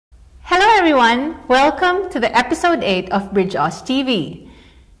everyone, welcome to the episode 8 of BridgeAusTV.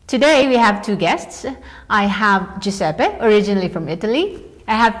 Today we have two guests. I have Giuseppe, originally from Italy.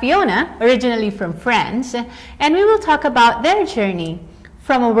 I have Fiona, originally from France, and we will talk about their journey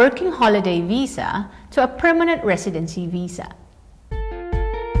from a working holiday visa to a permanent residency visa.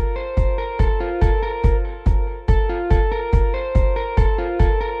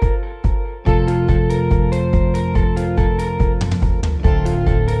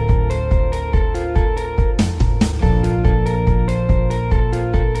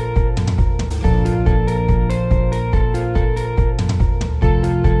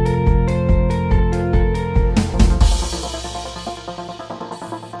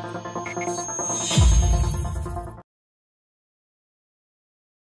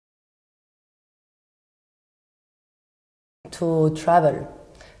 To travel,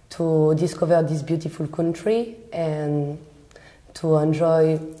 to discover this beautiful country and to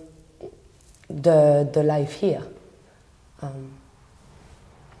enjoy the life here.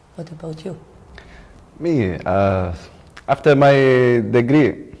 What about you? Me, after my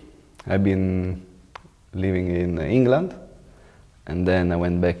degree, I've been living in England, and then I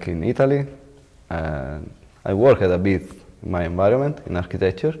went back in Italy. I worked a bit in my environment, in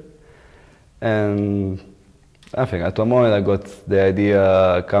architecture, and I think at one moment I got the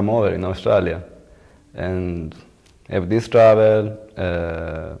idea come over in Australia and have this travel,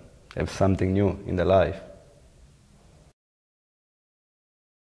 have something new in the life.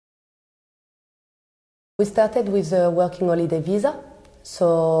 We started with a working holiday visa,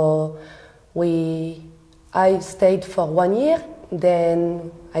 so I stayed for 1 year,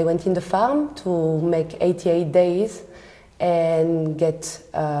 then I went in the farm to make 88 days and get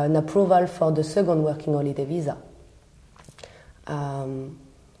an approval for the second working holiday visa.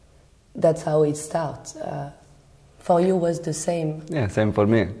 That's how it starts. For you was the same? Yeah, same for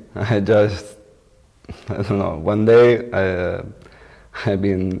me. I don't know, one day I've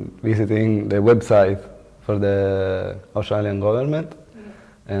been visiting the website for the Australian government,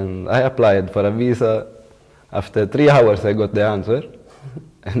 and I applied for a visa. After 3 hours I got the answer,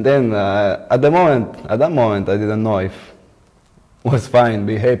 and then at that moment I didn't know if was fine,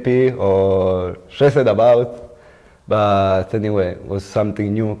 be happy or stressed about, but anyway, it was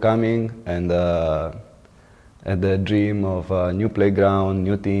something new coming, and the dream of a new playground,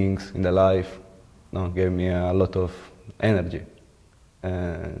 new things in the life, gave me a lot of energy.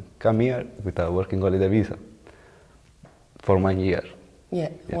 Come here with a working holiday visa for 1 year. Yeah,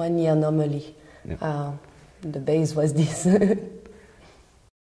 1 year normally. Yeah. The base was this.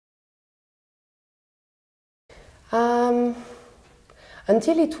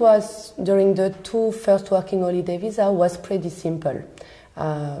 Until it was during the 2 first working holiday visa was pretty simple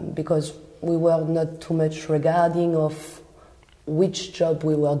because we were not too much regarding of which job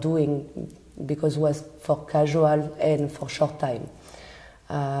we were doing because it was for casual and for short time.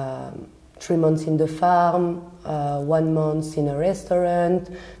 3 months in the farm, 1 month in a restaurant,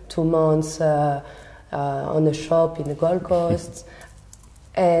 2 months on a shop in the Gold Coast,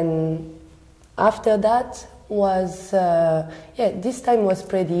 and after that was, this time was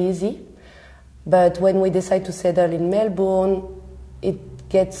pretty easy, but when we decide to settle in Melbourne, it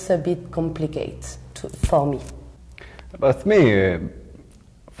gets a bit complicated for me. But me,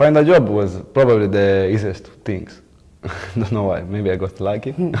 find a job was probably the easiest things. Don't know why, maybe I got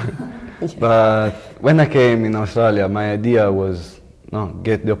lucky. Yeah. But when I came in Australia, my idea was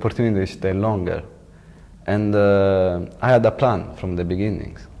get the opportunity to stay longer. And I had a plan from the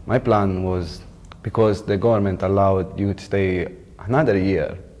beginnings. My plan was, because the government allowed you to stay another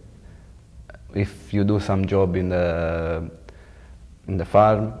year if you do some job in the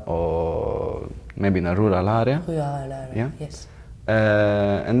farm or maybe in a rural area. Rural area, yeah? Yes.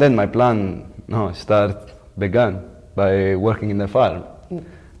 And then my plan began by working in the farm.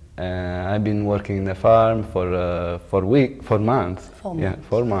 I've been working in the farm for months. 4 months. Yeah,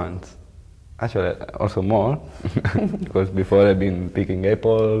 4 months. Actually, also more, because before I've been picking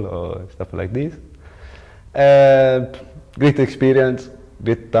apple or stuff like this. Great experience,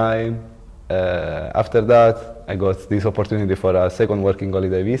 great time. After that, I got this opportunity for a second working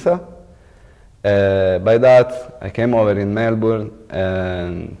holiday visa. By that, I came over in Melbourne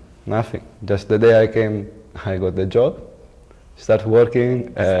and nothing. Just the day I came, I got the job, start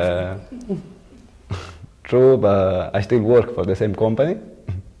working. True, but I still work for the same company.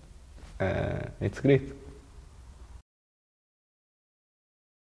 It's great.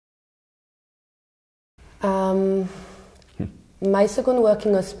 My second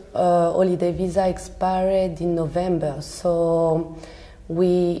working holiday visa expired in November, so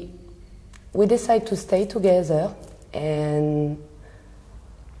we decided to stay together and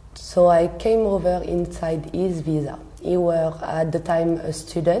So I came over inside his visa. He was at the time a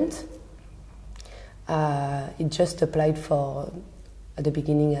student. He just applied for, at the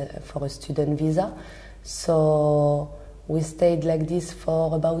beginning, for a student visa. So we stayed like this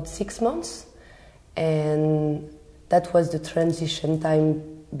for about 6 months. And that was the transition time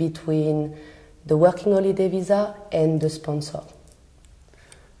between the working holiday visa and the sponsor.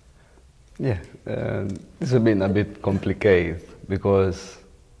 Yeah, this has been a bit complicated because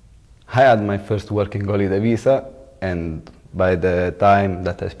I had my first working holiday visa, and by the time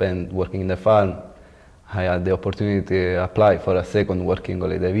that I spent working in the farm, I had the opportunity to apply for a second working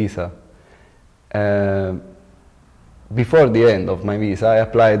holiday visa. Before the end of my visa, I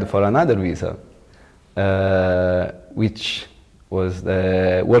applied for another visa, which was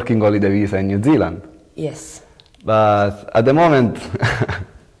the working holiday visa in New Zealand. Yes. But at the moment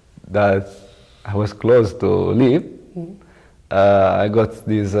that I was close to leave, I got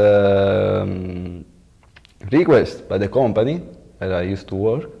this request by the company where I used to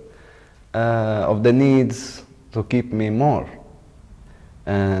work of the needs to keep me more.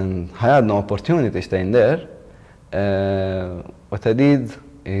 And I had no opportunity staying there. What I did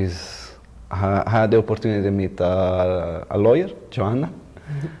is I had the opportunity to meet a lawyer, Joanna,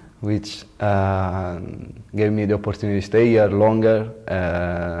 which gave me the opportunity to stay here longer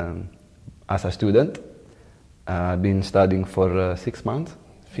as a student. I've been studying for 6 months,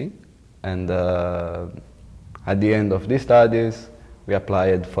 I think, and at the end of these studies, we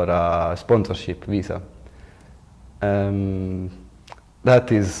applied for a sponsorship visa.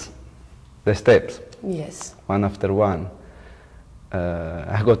 That is the steps, Yes. one after one.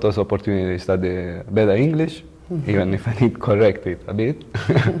 I got also opportunity to study better English, even if I need to correct it a bit,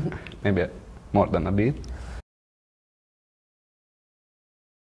 maybe more than a bit.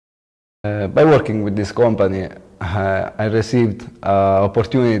 By working with this company, I received an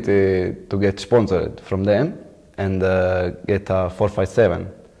opportunity to get sponsored from them and get a 457.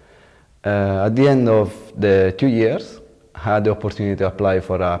 At the end of the 2 years, I had the opportunity to apply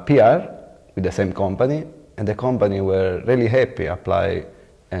for a PR with the same company, and the company were really happy to apply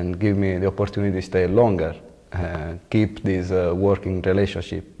and give me the opportunity to stay longer, keep this working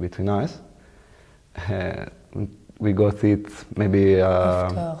relationship between us. We got it maybe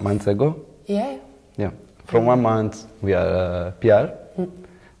months ago. Yeah. Yeah. From 1 month we are PR,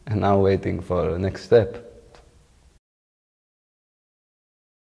 and now waiting for the next step.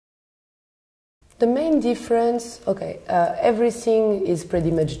 The main difference, okay, everything is pretty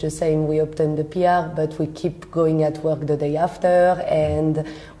much the same. We obtain the PR, but we keep going at work the day after, and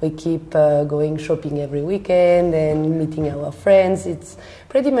we keep going shopping every weekend and meeting our friends. It's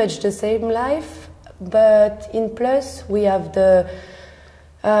pretty much the same life, but in plus we have the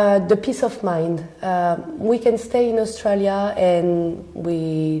peace of mind. We can stay in Australia and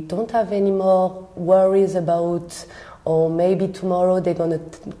we don't have any more worries about, or maybe tomorrow they're going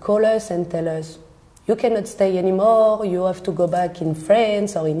to call us and tell us, you cannot stay anymore, you have to go back in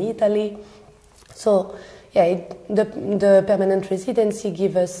France or in Italy. So, yeah, the permanent residency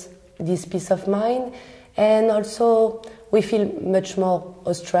gives us this peace of mind, and also we feel much more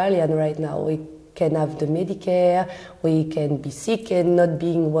Australian right now. We can have the Medicare, we can be sick and not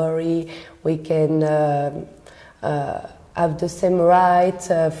being worried, we can have the same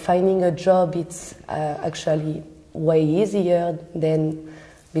rights. Finding a job, it's actually way easier than,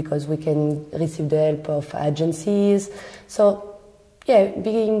 because we can receive the help of agencies. So, yeah,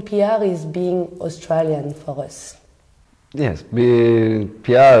 being PR is being Australian for us. Yes, being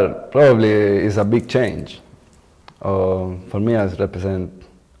PR probably is a big change. For me, it represents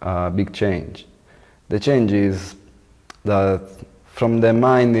a big change. The change is that from the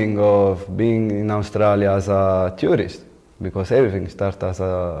minding of being in Australia as a tourist, because everything starts as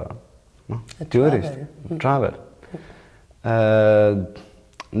a tourist, travel.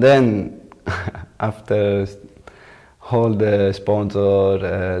 Then, after all the sponsor,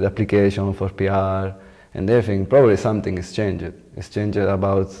 the application for PR and everything, probably something is changed. It's changed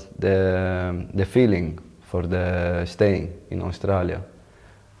about the feeling for the staying in Australia.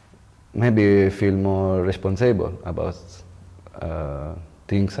 Maybe feel more responsible about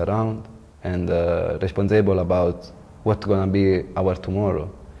things around, and responsible about what's gonna be our tomorrow.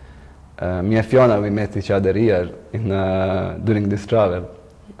 Me and Fiona, we met each other here during this travel.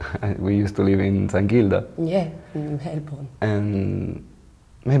 We used to live in St Kilda. Yeah, in Melbourne. And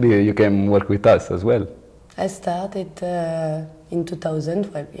maybe you can work with us as well. I started in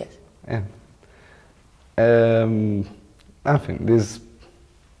 2012, yes. Yeah. I think this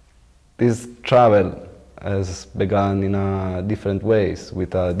travel has begun in different ways,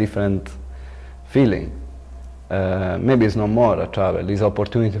 with a different feeling. maybe it's no more a travel, it's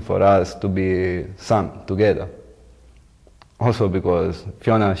opportunity for us to be some together. Also because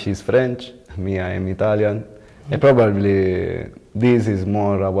Fiona, she's French, me, I am Italian, and probably this is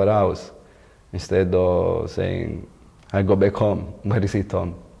more our house, instead of saying, I go back home, where is it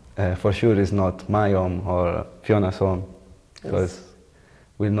home? For sure it's not my home or Fiona's home, because Yes.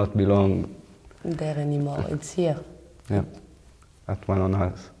 will not belong There anymore, it's here. yeah, at one on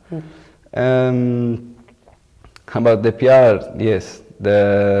us. About the PR, yes,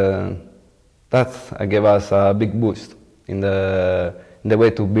 that gave us a big boost in the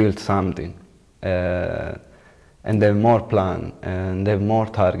way to build something, and have more plan and have more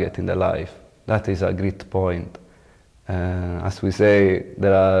target in the life. That is a great point. As we say,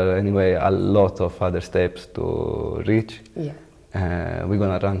 there are anyway a lot of other steps to reach. Yeah. We're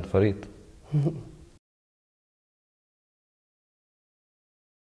gonna run for it.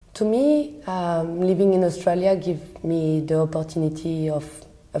 To me, living in Australia gives me the opportunity of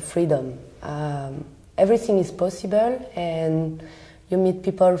a freedom. Everything is possible, and you meet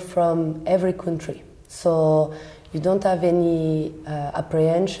people from every country. So you don't have any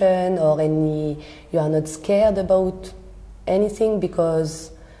apprehension or you are not scared about anything,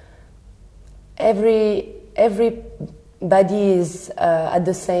 because everybody is at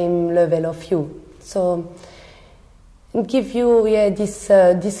the same level of you. So it gives you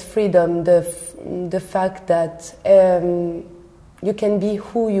this freedom, the fact that you can be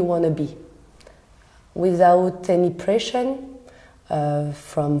who you want to be, without any pressure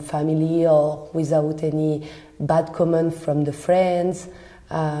from family or without any bad comment from the friends.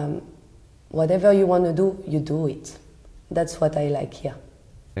 Whatever you want to do, you do it. That's what I like here.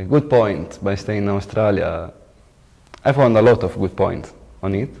 A good point by staying in Australia. I found a lot of good points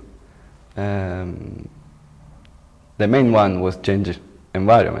on it. The main one was change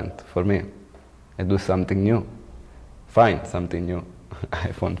environment for me and do something new, find something new.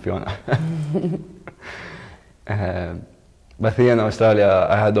 I found Fiona. But here in Australia,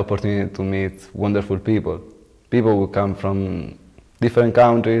 I had the opportunity to meet wonderful people. People who come from different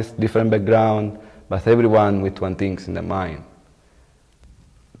countries, different background, but everyone with one thing in their mind.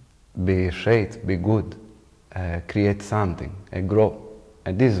 Be great, be good, create something, and grow.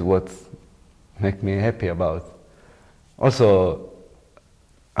 And this is what makes me happy about. Also,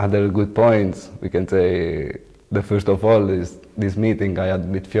 other good points, we can say, the first of all is this meeting I had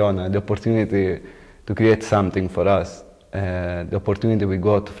with Fiona, the opportunity to create something for us. The opportunity we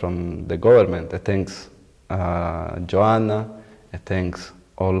got from the government, thanks Joanna, thanks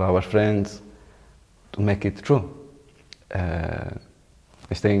all our friends, to make it true.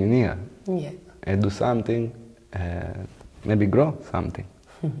 Staying in here, Yeah. and do something, maybe grow something.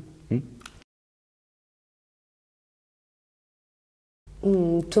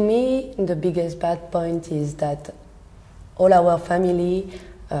 To me, the biggest bad point is that all our family,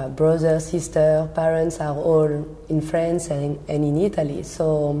 brothers, sisters, parents are all in France and in Italy.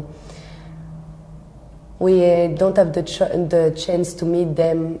 So we don't have the chance to meet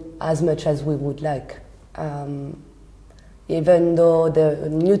them as much as we would like. Even though the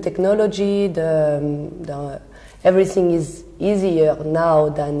new technology, everything is easier now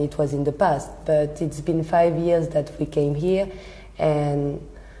than it was in the past. But it's been 5 years that we came here, and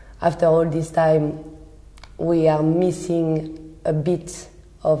after all this time, we are missing a bit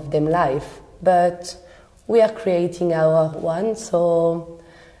of them life. But we are creating our one,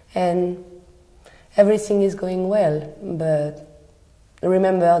 and everything is going well. But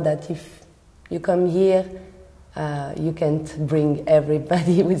remember that if you come here, you can't bring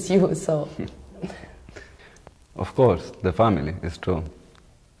everybody with you, so. Of course, the family is true.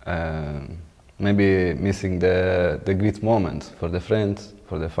 Maybe missing the great moments for the friends,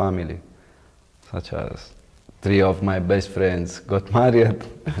 for the family, such as 3 of my best friends got married,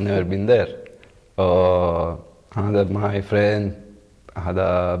 I've never been there. Or another my friend had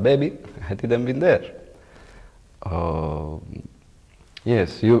a baby, I didn't been there.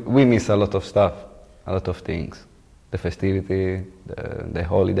 Yes, we miss a lot of stuff, a lot of things. The festivity, the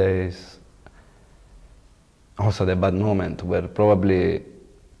holidays, also the bad moment where probably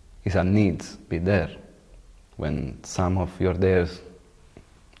is a need to be there when some of your days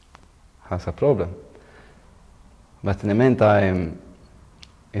has a problem. But in the meantime,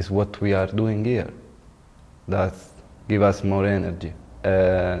 is what we are doing here that give us more energy.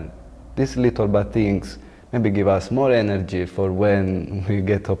 These little bad things maybe give us more energy for when we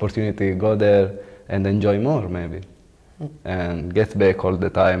get opportunity to go there and enjoy more maybe. And get back all the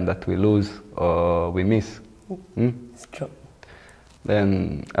time that we lose or we miss. It's true.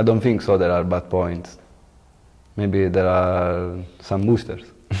 Then I don't think so there are bad points. Maybe there are some boosters.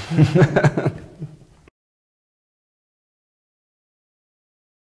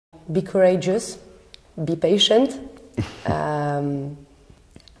 be courageous, be patient.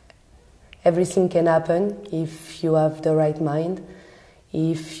 Everything can happen if you have the right mind.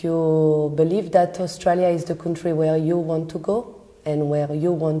 If you believe that Australia is the country where you want to go and where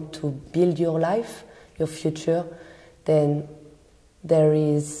you want to build your life, your future, then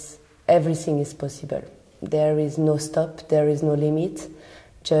everything is possible. There is no stop, there is no limit,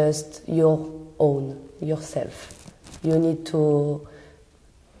 just your own, yourself. You need to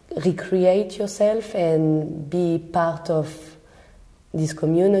recreate yourself, and be part of this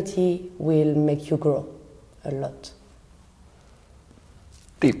community will make you grow a lot.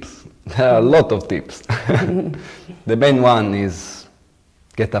 Tips. There are a lot of tips. The main one is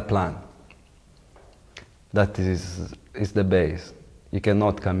get a plan. That is the base. You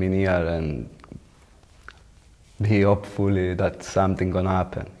cannot come in here and be hopefully that something gonna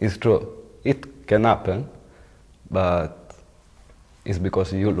happen. It's true. It can happen, but it's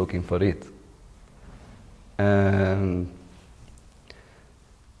because you're looking for it. And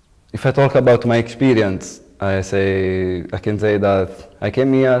if I talk about my experience, I can say that I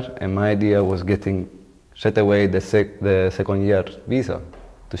came here and my idea was getting straight away the second year visa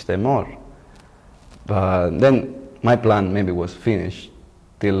to stay more. But then my plan maybe was finished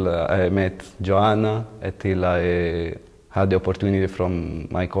till I met Joanna, till I had the opportunity from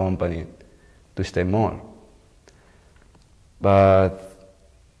my company to stay more. But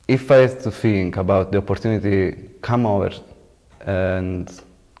if I had to think about the opportunity come over and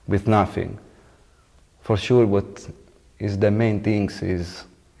with nothing, for sure what is the main things is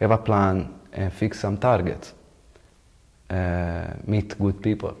have a plan and fix some targets. Meet good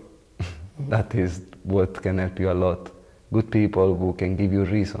people. That is what can help you a lot. Good people who can give you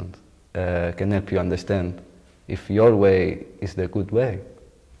reasons, can help you understand if your way is the good way,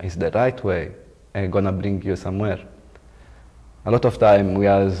 is the right way, and gonna bring you somewhere. A lot of time we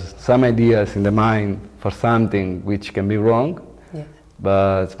have some ideas in the mind for something which can be wrong, yes.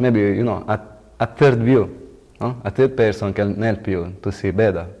 But maybe, you know, a third view, no? A third person can help you to see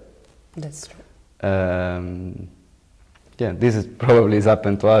better. That's true. Yeah, this is probably has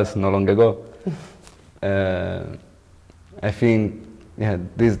happened to us not long ago. I think, yeah,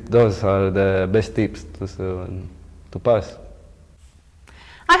 those are the best tips to pass.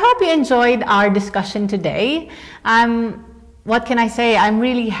 I hope you enjoyed our discussion today. What can I say? I'm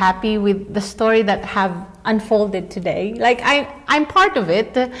really happy with the story that have unfolded today. Like I'm part of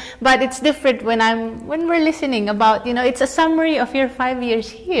it, but it's different when we're listening about, you know, it's a summary of your 5 years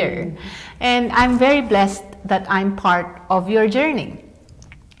here. Mm-hmm. And I'm very blessed that I'm part of your journey.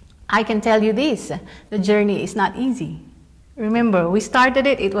 I can tell you this, the journey is not easy. Remember, we started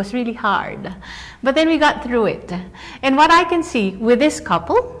it, it was really hard. But then we got through it. And what I can see with this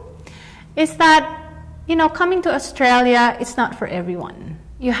couple is that, you know, coming to Australia, it's not for everyone.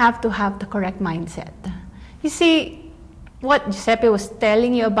 You have to have the correct mindset. You see, what Giuseppe was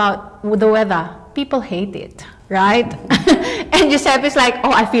telling you about the weather, people hate it, right? And Giuseppe's like,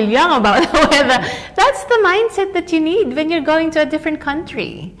 oh, I feel young about the weather. That's the mindset that you need when you're going to a different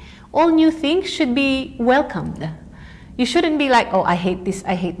country. All new things should be welcomed. You shouldn't be like, oh, I hate this,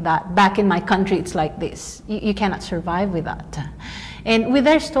 I hate that. Back in my country, it's like this. You cannot survive with that. And with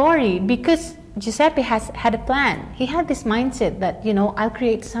their story, because Giuseppe has had a plan. He had this mindset that, you know, I'll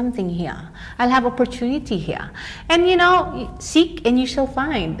create something here. I'll have opportunity here. And, you know, seek and you shall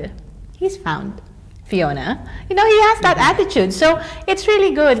find. He's found Fiona. You know, he has that attitude. So it's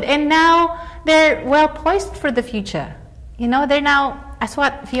really good. And now they're well poised for the future. You know, they're now, as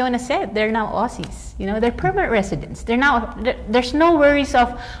what Fiona said, they're now Aussies. You know, they're permanent residents. They're now, there's no worries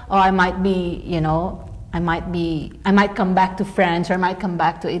of, oh, I might be, you know, I might come back to France or I might come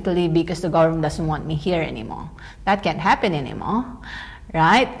back to Italy because the government doesn't want me here anymore. That can't happen anymore,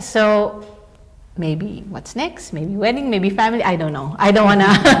 right? So maybe what's next? Maybe wedding, maybe family, I don't know. I don't want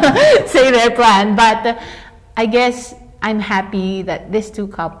to say their plan, but I guess I'm happy that this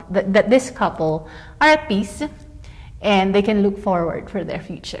couple are at peace and they can look forward for their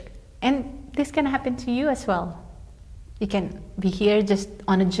future. And this can happen to you as well. You can be here just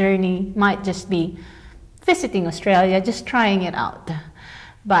on a journey, might just be visiting Australia, just trying it out.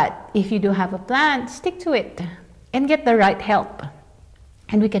 But if you do have a plan, stick to it and get the right help.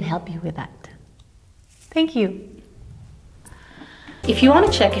 And we can help you with that. Thank you. If you want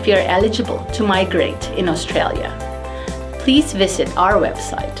to check if you're eligible to migrate in Australia, please visit our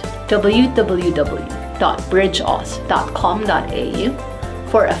website, www.bridgeaus.com.au,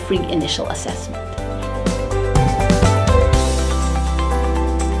 for a free initial assessment.